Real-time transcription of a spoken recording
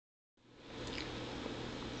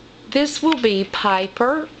This will be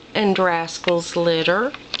Piper and Rascal's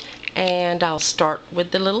litter, and I'll start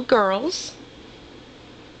with the little girls.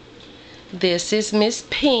 This is Miss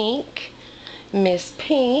Pink. Miss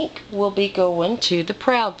Pink will be going to the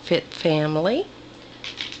Proudfit family.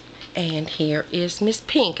 And here is Miss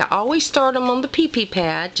Pink. I always start them on the pee-pee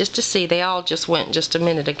pad just to see. They all just went just a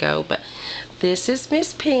minute ago, but this is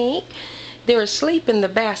Miss Pink. They're asleep in the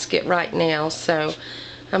basket right now, so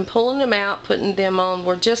I'm pulling them out, putting them on.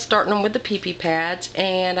 We're just starting them with the pee-pee pads,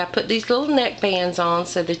 and I put these little neck bands on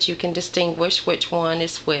so that you can distinguish which one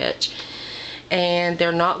is which. And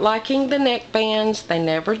they're not liking the neck bands. They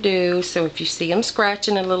never do. So if you see them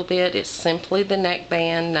scratching a little bit, it's simply the neck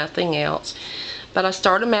band, nothing else. But I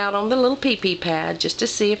start them out on the little pee-pee pad just to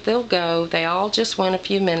see if they'll go. They all just went a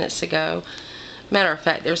few minutes ago. Matter of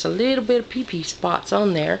fact, there's a little bit of pee-pee spots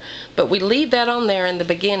on there, but we leave that on there in the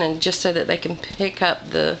beginning just so that they can pick up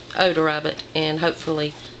the odor of it and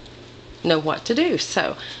hopefully know what to do.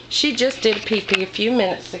 So she just did a pee-pee a few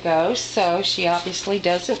minutes ago, so she obviously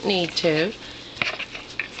doesn't need to.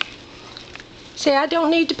 See, I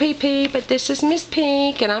don't need to pee-pee, but this is Miss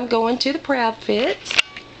Pink, and I'm going to the Proudfits.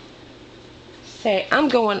 Say, I'm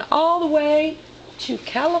going all the way to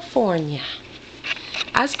California.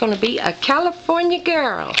 I was going to be a California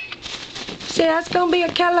girl. Say, I was going to be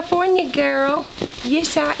a California girl.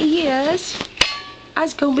 Yes, I is. I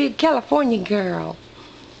was going to be a California girl.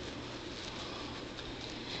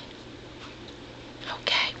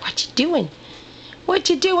 Okay, what you doing? What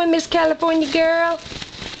you doing, Miss California girl?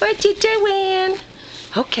 What you doing?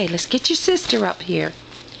 Okay, let's get your sister up here.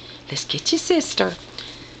 Let's get your sister.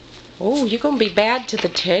 Oh, you're going to be bad to the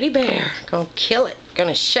teddy bear. Going to kill it. Going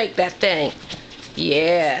to shake that thing.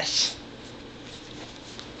 Yes.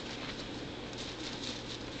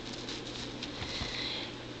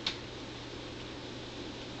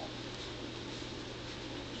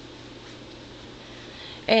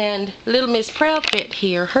 And little Miss Proudfit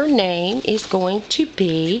here, her name is going to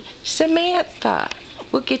be Samantha.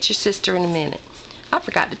 We'll get your sister in a minute. I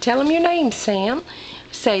forgot to tell them your name, Sam.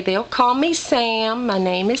 Say, they'll call me Sam. My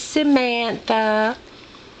name is Samantha.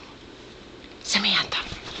 Samantha.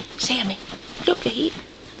 Sammy. Look here.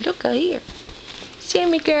 Look here.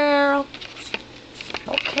 Sammy girl.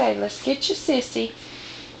 Okay, let's get your sissy.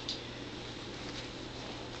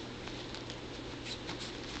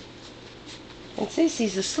 And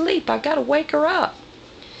Sissy's asleep. I gotta wake her up.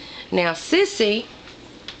 Now, Sissy,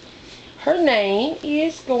 her name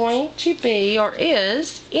is going to be, or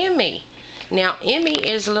is, Emmy. Now, Emmy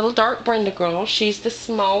is a little dark brindle girl. She's the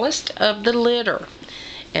smallest of the litter.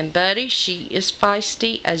 And Buddy, she is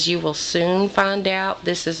feisty, as you will soon find out.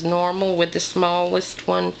 This is normal with the smallest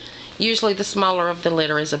one. Usually the smaller of the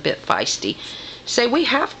litter is a bit feisty. Say, we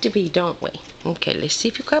have to be, don't we? Okay, let's see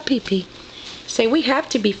if you got pee-pee. Say, we have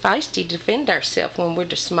to be feisty to defend ourselves when we're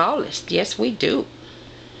the smallest. Yes, we do.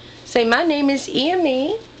 Say, my name is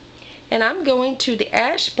Emmy, and I'm going to the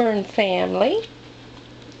Ashburn family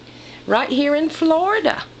right here in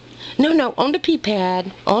Florida. No, on the pee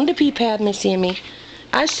pad. On the pee pad, Miss Emmy.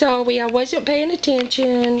 I wasn't paying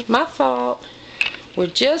attention. My fault. We're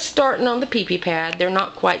just starting on the pee-pee pad. They're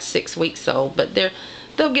not quite 6 weeks old, but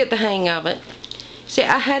they'll get the hang of it. See,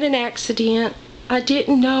 I had an accident. I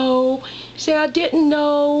didn't know. See, I didn't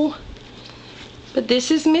know. But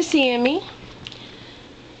this is Miss Emmy,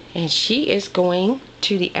 and she is going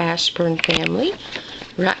to the Ashburn family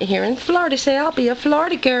right here in Florida. Say, I'll be a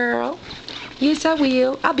Florida girl. Yes, I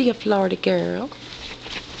will. I'll be a Florida girl.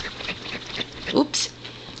 Oops.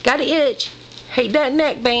 Got an itch. Hate that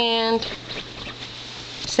neck band.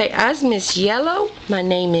 Say, I's Miss Yellow. My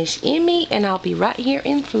name is Emmy, and I'll be right here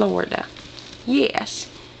in Florida. Yes.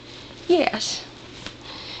 Yes.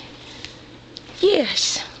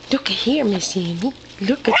 Yes. Look at here, Miss Emmy.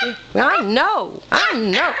 Look at this. I know.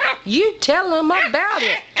 You tell them about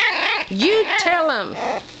it. You tell them.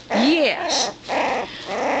 Yes.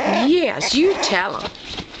 Yes, you tell them.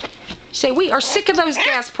 Say, we are sick of those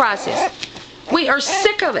gas prices. We are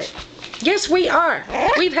sick of it. Yes, we are.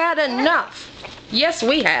 We've had enough. Yes,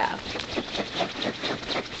 we have.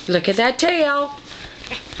 Look at that tail.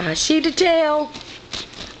 I see the tail.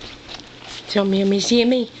 Tell me, Miss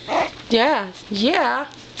Emmy. Yeah.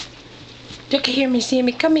 Look here, Miss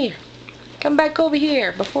Emmy. Come here. Come back over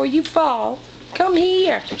here before you fall. Come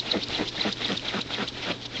here.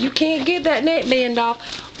 You can't get that neck band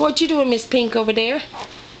off. What you doing, Miss Pink, over there?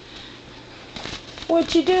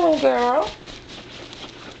 What you doing, girl?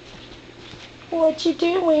 What you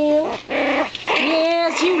doing?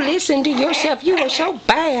 Yes, you listen to yourself. You are so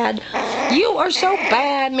bad. You are so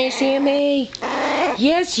bad, Miss Emmy.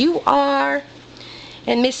 Yes, you are.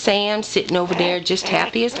 And Miss Sam sitting over there just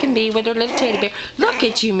happy as can be with her little teddy bear. Look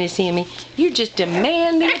at you, Miss Emmy. You just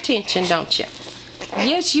demand the attention, don't you?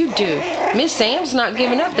 Yes, you do. Miss Sam's not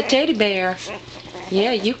giving up the teddy bear.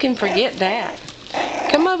 Yeah, you can forget that.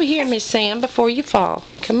 Come over here, Miss Sam, before you fall.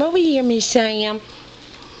 Come over here, Miss Sam.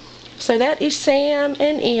 So that is Sam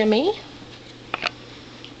and Emmy.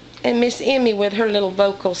 And Miss Emmy with her little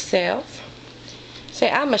vocal self. Say,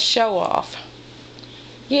 I'm a show-off.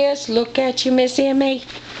 Yes, look at you, Miss Emmy.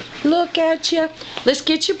 Look at you. Let's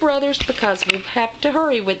get your brothers because we have to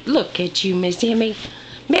hurry with. Look at you, Miss Emmy.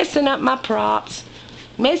 Messing up my props.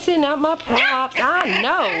 Messing up my props. I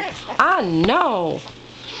know. I know.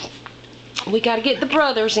 We got to get the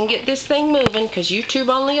brothers and get this thing moving because YouTube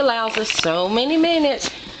only allows us so many minutes.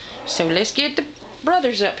 So let's get the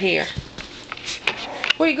brothers up here.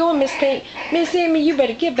 Where you going, Miss Pink? Miss Emmy, you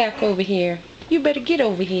better get back over here. You better get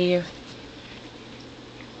over here.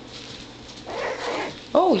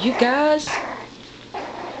 Oh, you guys.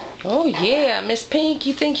 Oh, yeah. Miss Pink,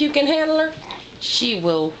 you think you can handle her? She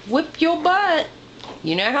will whip your butt.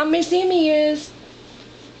 You know how Miss Emmy is.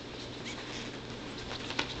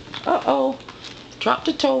 Uh-oh. Dropped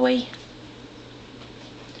a toy.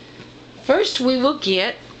 First, we will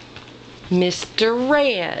get Mr.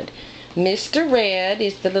 Red. Mr. Red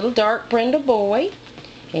is the little dark brindle boy.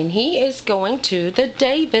 And he is going to the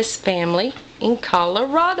Davis family in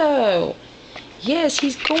Colorado. Yes,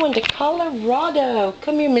 he's going to Colorado.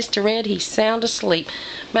 Come here, Mr. Red. He's sound asleep.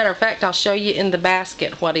 Matter of fact, I'll show you in the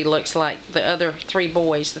basket what he looks like. The other three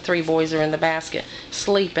boys. The three boys are in the basket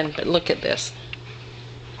sleeping. But look at this.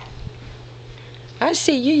 I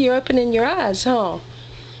see you. You're opening your eyes, huh?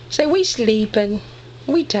 Say, we sleeping.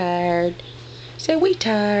 We tired. Say, we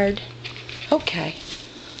tired. Okay.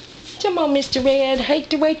 Come on, Mr. Red. Hate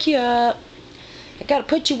to wake you up. I gotta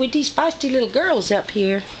put you with these feisty little girls up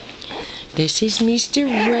here. This is Mr.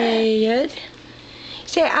 Red.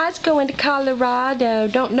 Say, I was going to Colorado.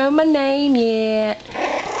 Don't know my name yet.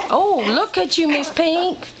 Oh, look at you, Miss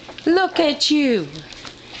Pink. Look at you.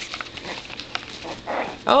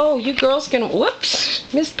 Oh, you girls can, whoops.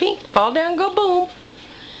 Miss Pink, fall down, go boom.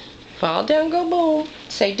 Fall down, go boom.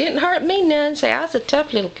 Say, didn't hurt me none. Say, I was a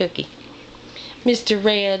tough little cookie. Mr.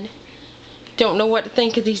 Red, don't know what to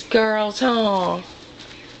think of these girls, huh?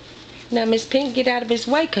 Now, Miss Pink, get out of his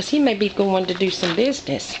way, because he may be going to do some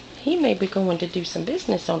business. He may be going to do some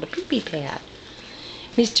business on the pee-pee pad.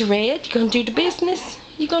 Mr. Red, you going to do the business?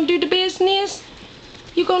 You going to do the business?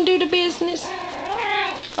 You going to do the business?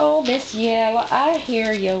 Oh, Miss Yellow, I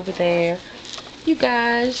hear you over there. You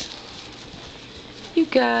guys. You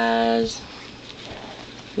guys.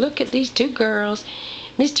 Look at these two girls.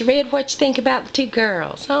 Mr. Red, what you think about the two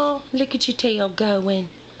girls? Oh, look at your tail going.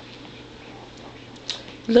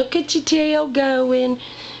 Look at your tail going.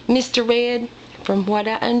 Mr. Red, from what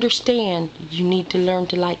I understand, you need to learn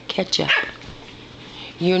to like ketchup.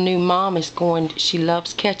 Your new mom is she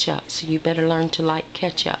loves ketchup, so you better learn to like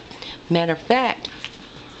ketchup. Matter of fact,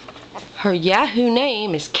 her Yahoo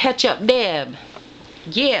name is Ketchup Deb.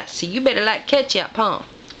 Yeah, so you better like ketchup, huh?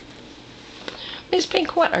 Miss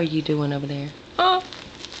Pink, what are you doing over there? Huh?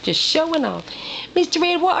 Just showing off. Mr.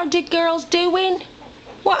 Red, what are the girls doing?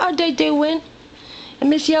 What are they doing? And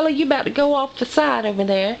Miss Yellow, you about to go off the side over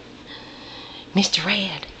there. Mr.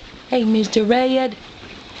 Red. Hey, Mr. Red.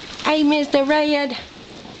 Hey, Mr. Red.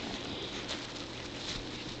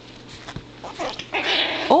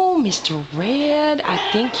 Oh, Mr. Red,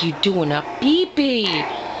 I think you're doing a pee-pee.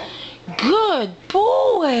 Good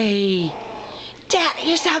boy. That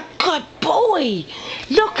is a good boy.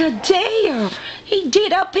 Look at there. He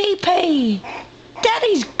did a pee-pee. That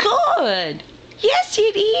is good. Yes,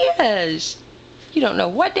 it is. You don't know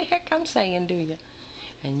what the heck I'm saying, do you?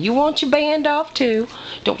 And you want your band off, too.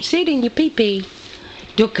 Don't sit in your pee-pee.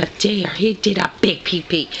 Look at there. He did a big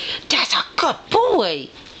pee-pee. That's a good boy.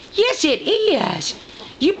 Yes, it is.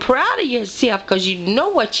 You proud of yourself because you know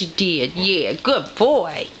what you did. Yeah, good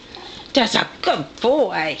boy. That's a good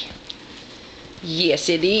boy. Yes,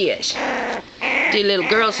 it is. The little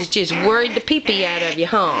girls is just worried the pee-pee out of you,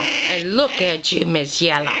 huh? And look at you, Miss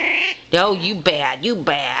Yellow. Oh, you bad. You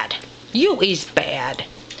bad. You is bad.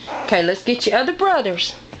 Okay, let's get your other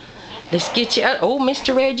brothers. Let's get your other... Oh,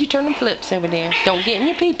 Mr. Red, you turning flips over there. Don't get in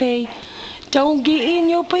your pee-pee. Don't get in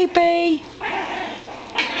your pee-pee.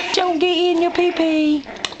 Don't get in your pee-pee.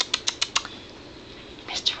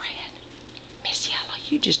 Mr. Red, Miss Yellow,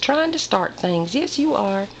 you just trying to start things. Yes, you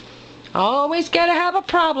are. Always gotta have a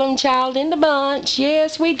problem child in the bunch.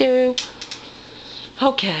 Yes, we do.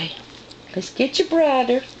 Okay, let's get your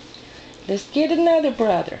brother. Let's get another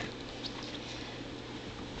brother.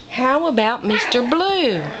 How about Mr.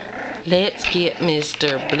 Blue? Let's get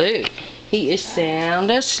Mr. Blue. He is sound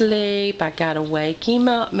asleep. I gotta wake him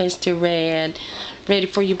up, Mr. Red. Ready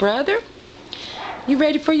for your brother? You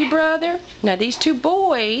ready for your brother? Now these two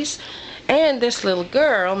boys and this little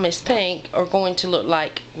girl, Miss Pink, are going to look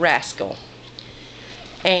like Rascal.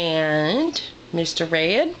 And Mr.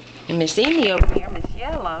 Red and Miss Amy over here, Miss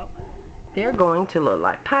Yellow, they're going to look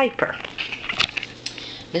like Piper.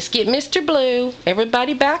 Let's get Mr. Blue.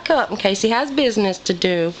 Everybody back up in case he has business to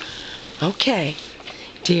do. Okay.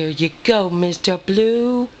 There you go, Mr.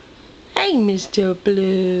 Blue. Hey, Mr.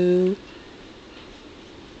 Blue.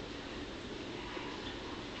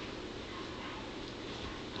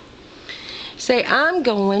 Say, I'm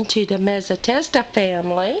going to the Mezzatesta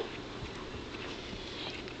family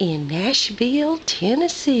in Nashville,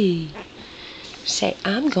 Tennessee. Say,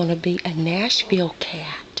 I'm going to be a Nashville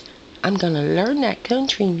cat. I'm going to learn that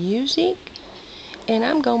country music, and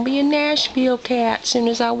I'm going to be a Nashville cat as soon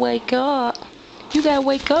as I wake up. You got to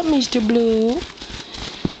wake up, Mr. Blue.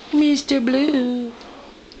 Mr. Blue.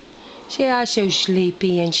 See, I was so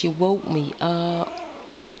sleepy, and she woke me up.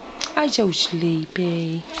 I was so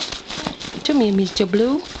sleepy. Come here, Mr.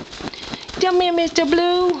 Blue. Come here, Mr.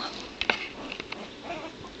 Blue.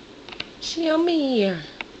 Come here.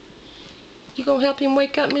 You going to help him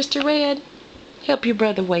wake up, Mr. Red? Help your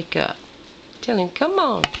brother wake up. Tell him, come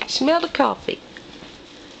on, smell the coffee.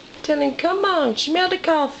 Tell him, come on, smell the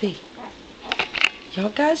coffee. Y'all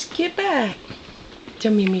guys get back.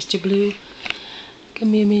 Come here, Mr. Blue.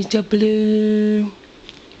 Come here, Mr. Blue.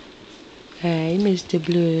 Hey, Mr.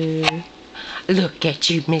 Blue. Look at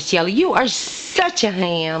you, Miss Yellow. You are such a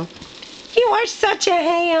ham. You are such a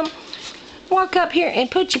ham. Walk up here and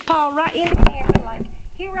put your paw right in the camera like,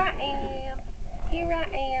 here I am. Here I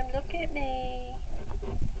am. Look at me.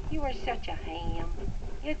 You are such a ham.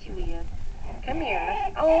 Yes, you is. Come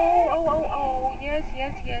here. Oh. Yes,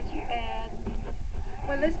 you bad.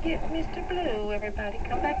 Well, let's get Mr. Blue, everybody.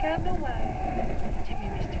 Come back out of the way. Come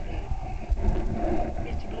here, Mr. Blue.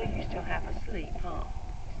 Mr. Blue, you still half asleep, huh?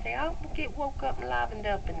 Say, I'll get woke up and livened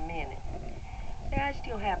up in a minute. Say, I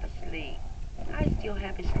still half asleep. I still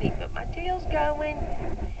half asleep, but my tail's going.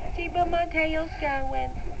 See, but my tail's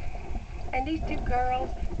going. And these two girls,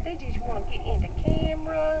 they just want to get in the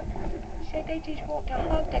camera. Say, they just want to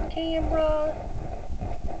hug the camera.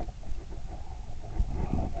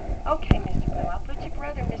 Okay, Mr. Blue, I'll put your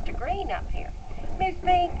brother, Mr. Green, up here. Miss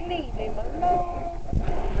Pink, leave him alone.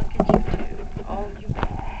 Look at you two. Oh, you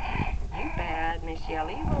bad, Miss Yellow.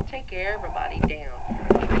 You gonna take care of everybody down.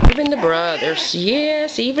 Even the brothers.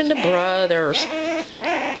 Yes, even the brothers.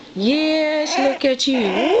 Yes, look at you.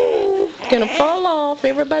 Ooh, gonna fall off.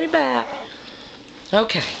 Everybody back.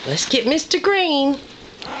 Okay, let's get Mr. Green.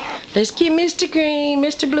 Let's get Mr. Green.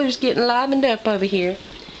 Mr. Blue's getting livened up over here.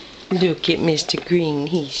 Look at Mr. Green.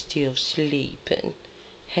 He's still sleeping.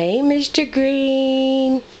 Hey, Mr.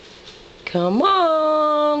 Green. Come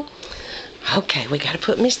on. Okay, we gotta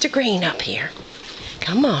put Mr. Green up here.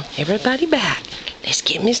 Come on, everybody back. Let's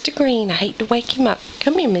get Mr. Green. I hate to wake him up.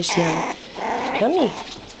 Come here, Miss Yellow. Come here.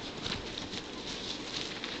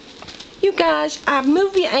 You guys, I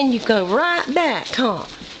move you and you go right back, huh?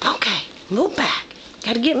 Okay, move back.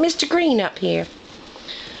 Gotta get Mr. Green up here.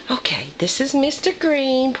 Okay, this is Mr.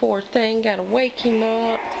 Green. Poor thing, gotta wake him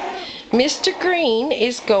up. Mr. Green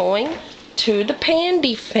is going to the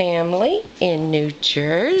Pandy family in New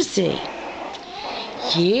Jersey.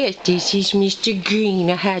 Yes, this is Mr. Green.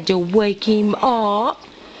 I had to wake him up.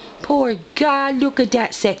 Poor guy, look at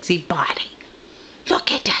that sexy body.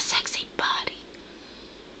 Look at that sexy body.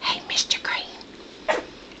 Hey, Mr. Green.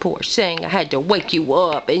 Poor thing, I had to wake you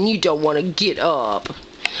up and you don't want to get up.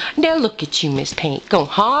 Now look at you, Miss Pink. Gonna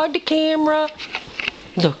hog the camera.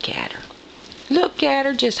 Look at her. Look at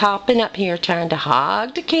her just hopping up here trying to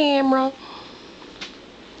hog the camera.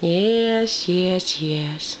 Yes.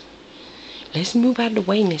 Let's move out of the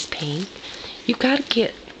way, Miss Pink. You gotta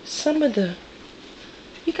get the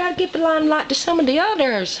limelight to some of the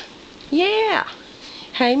others. Yeah.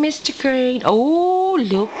 Hey, Mr. Green. Oh,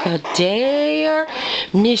 look at there.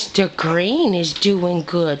 Mr. Green is doing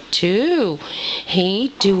good, too.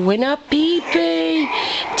 He doing a pee-pee.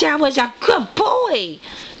 That was a good boy.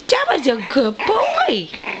 That was a good boy.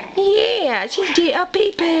 Yes, he did a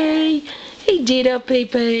pee-pee. He did a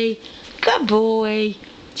pee-pee. Good boy.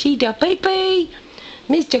 See the pee-pee?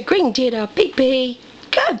 Mr. Green did a pee-pee.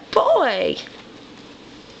 Good boy.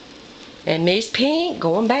 And Miss Pink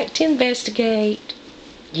going back to investigate.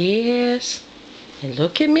 Yes. And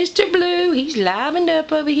look at Mr. Blue. He's livened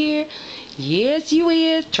up over here. Yes, you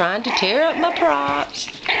is. Trying to tear up my props.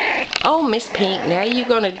 Oh, Miss Pink, now you're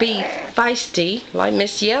going to be feisty like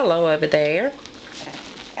Miss Yellow over there.